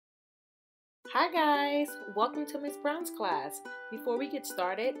Hi guys, welcome to Miss Brown's class. Before we get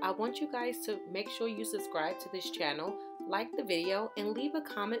started, I want you guys to make sure you subscribe to this channel, like the video, and leave a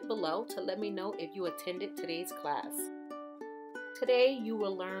comment below to let me know if you attended today's class. Today you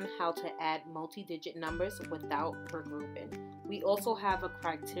will learn how to add multi-digit numbers without regrouping. We also have a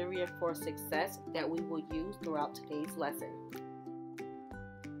criteria for success that we will use throughout today's lesson.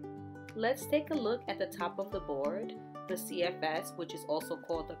 Let's take a look at the top of the board. The CFS, which is also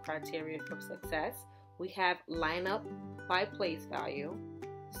called the criteria for success. We have line up by place value.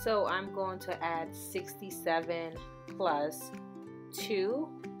 So I'm going to add 67 plus 2.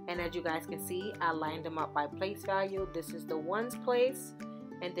 And as you guys can see, I lined them up by place value. This is the ones place,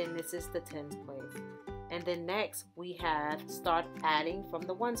 and then this is the tens place. And then next we have start adding from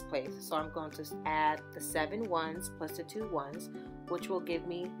the ones place. So I'm going to add the 7 ones plus the 2 ones, which will give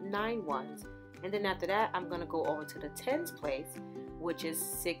me 9 ones. And then after that, I'm going to go over to the tens place, which is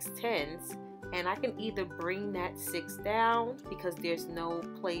 6 tens. And I can either bring that 6 down because there's no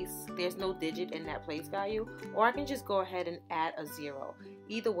digit in that place value, or I can just go ahead and add a 0.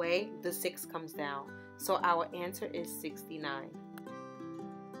 Either way, the 6 comes down. So our answer is 69.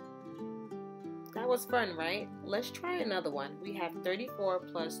 That was fun, right? Let's try another one. We have 34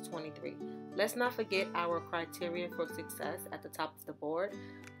 plus 23. Let's not forget our criteria for success at the top of the board.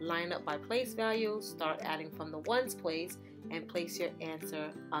 Line up by place value, start adding from the ones place, and place your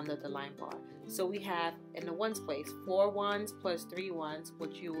answer under the line bar. So we have in the ones place 4 ones plus 3 ones,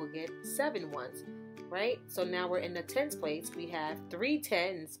 which you will get 7 ones, right? So now we're in the tens place. We have 3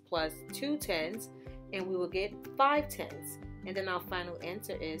 tens plus 2 tens, and we will get 5 tens. And then our final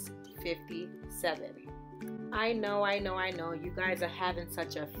answer is 57. I know. You guys are having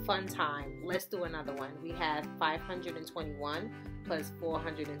such a fun time. Let's do another one. We have 521 plus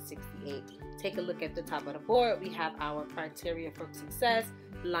 468. Take a look at the top of the board. We have our criteria for success,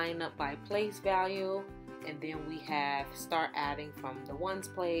 line up by place value, and then we have start adding from the ones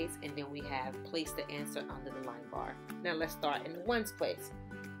place, and then we have place the answer under the line bar. Now let's start in the ones place.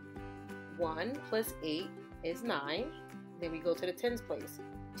 1 plus 8 is 9. Then we go to the tens place.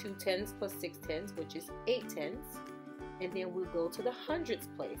 2 tens plus 6 tens, which is 8 tens. And then we'll go to the hundreds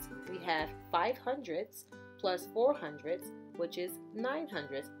place. We have 5 hundreds plus 4 hundreds, which is 9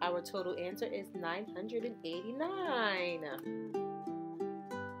 hundredths. Our total answer is 989.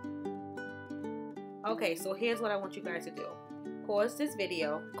 Okay, so here's what I want you guys to do. Pause this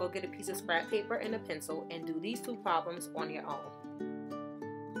video, go get a piece of scrap paper and a pencil, and do these 2 problems on your own.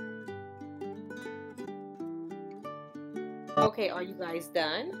 Okay, are you guys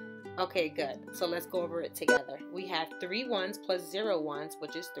done? Okay, good. So let's go over it together. We have 3 ones plus 0 ones,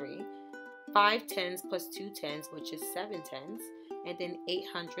 which is 3. 5 tens plus 2 tens, which is 7 tens. And then 8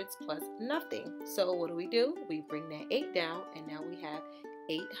 hundredths plus nothing. So what do? We bring that 8 down, and now we have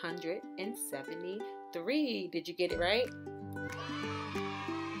 873. Did you get it right?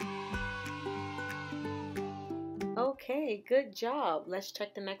 Okay, good job. Let's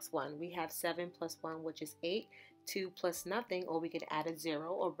check the next one. We have 7 plus 1, which is 8. 2 plus nothing, or we could add a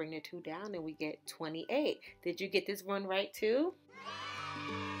 0 or bring the 2 down, and we get 28. Did you get this one right too?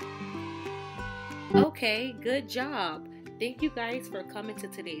 Okay, good job. Thank you guys for coming to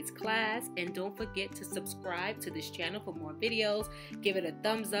today's class, and don't forget to subscribe to this channel for more videos. Give it a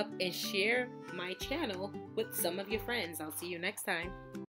thumbs up and share my channel with some of your friends. I'll see you next time.